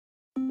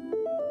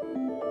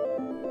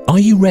Are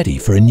you ready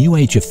for a new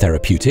age of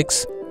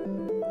therapeutics?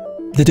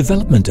 The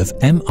development of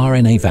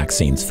mRNA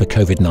vaccines for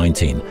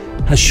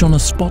COVID-19 has shone a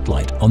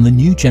spotlight on the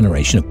new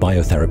generation of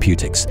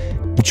biotherapeutics,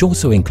 which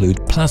also include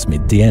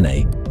plasmid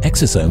DNA,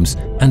 exosomes,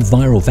 and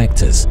viral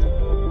vectors.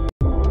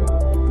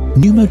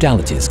 New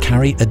modalities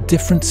carry a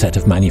different set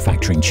of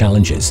manufacturing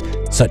challenges,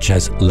 such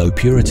as low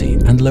purity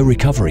and low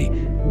recovery,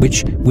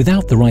 which,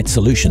 without the right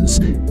solutions,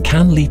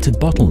 can lead to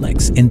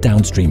bottlenecks in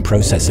downstream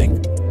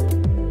processing.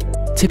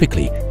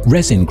 Typically,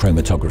 resin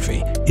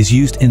chromatography is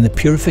used in the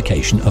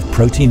purification of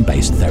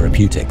protein-based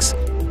therapeutics.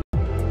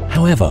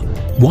 However,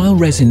 while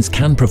resins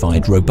can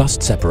provide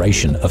robust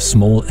separation of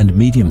small and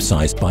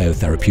medium-sized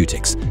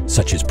biotherapeutics,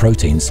 such as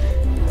proteins,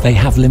 they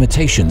have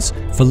limitations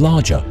for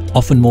larger,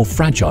 often more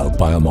fragile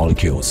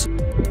biomolecules.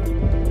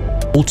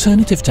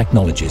 Alternative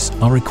technologies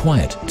are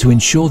required to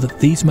ensure that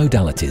these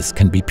modalities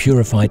can be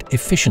purified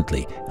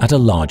efficiently at a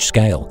large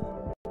scale.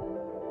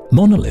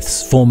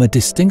 Monoliths form a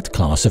distinct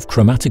class of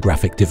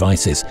chromatographic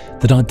devices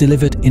that are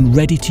delivered in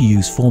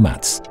ready-to-use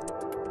formats.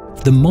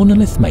 The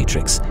monolith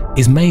matrix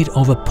is made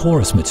of a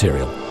porous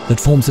material that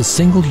forms a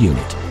single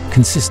unit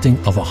consisting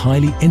of a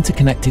highly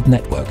interconnected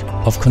network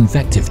of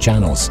convective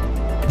channels.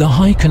 The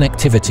high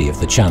connectivity of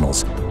the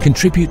channels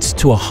contributes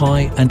to a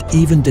high and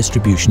even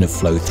distribution of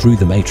flow through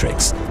the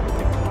matrix.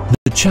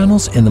 The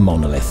channels in the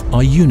monolith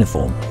are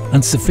uniform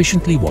and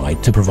sufficiently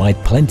wide to provide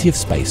plenty of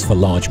space for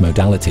large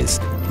modalities,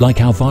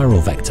 like our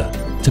viral vector,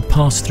 to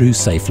pass through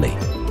safely.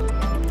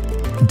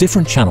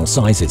 Different channel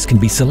sizes can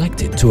be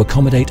selected to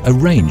accommodate a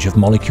range of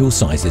molecule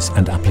sizes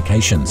and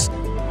applications.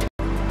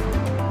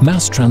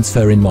 Mass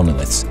transfer in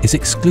monoliths is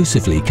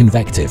exclusively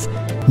convective,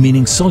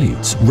 meaning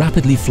solutes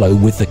rapidly flow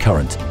with the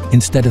current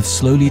instead of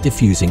slowly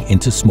diffusing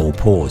into small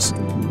pores.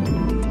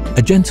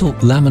 A gentle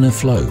laminar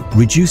flow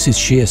reduces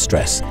shear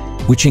stress,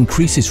 which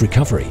increases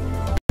recovery,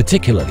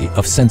 particularly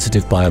of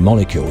sensitive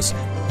biomolecules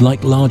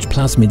like large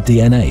plasmid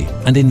DNA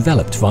and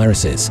enveloped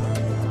viruses.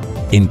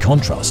 In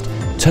contrast,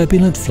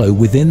 turbulent flow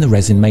within the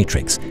resin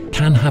matrix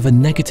can have a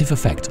negative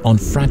effect on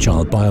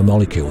fragile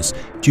biomolecules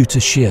due to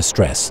shear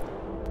stress.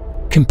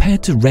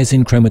 Compared to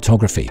resin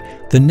chromatography,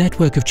 the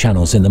network of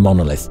channels in the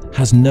monolith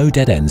has no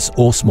dead ends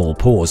or small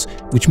pores,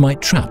 which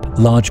might trap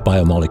large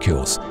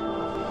biomolecules.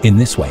 In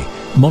this way,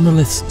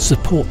 monoliths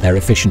support their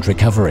efficient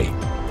recovery.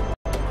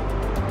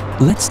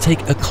 Let's take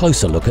a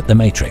closer look at the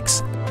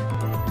matrix.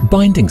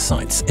 Binding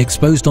sites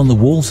exposed on the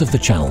walls of the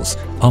channels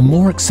are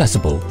more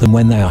accessible than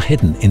when they are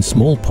hidden in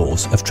small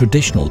pores of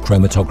traditional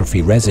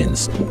chromatography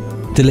resins,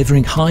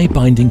 delivering high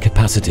binding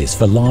capacities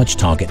for large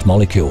target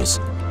molecules.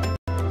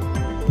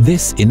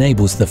 This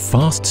enables the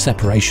fast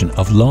separation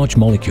of large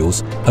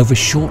molecules over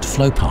short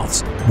flow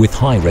paths with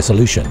high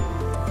resolution.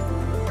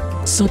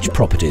 Such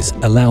properties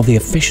allow the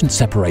efficient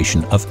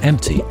separation of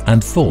empty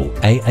and full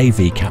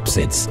AAV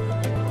capsids.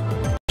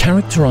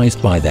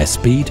 Characterized by their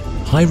speed,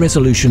 high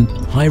resolution,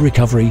 high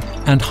recovery,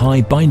 and high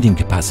binding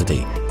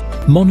capacity,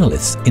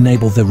 monoliths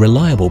enable the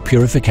reliable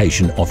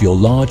purification of your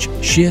large,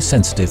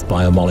 shear-sensitive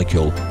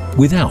biomolecule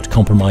without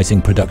compromising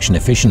production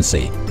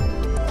efficiency.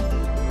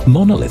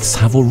 Monoliths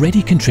have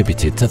already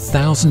contributed to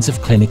thousands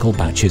of clinical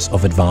batches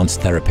of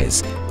advanced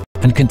therapies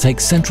and can take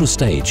central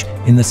stage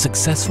in the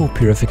successful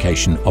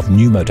purification of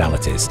new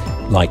modalities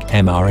like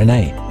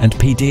mRNA and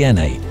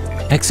pDNA,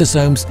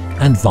 exosomes,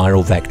 and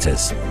viral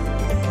vectors.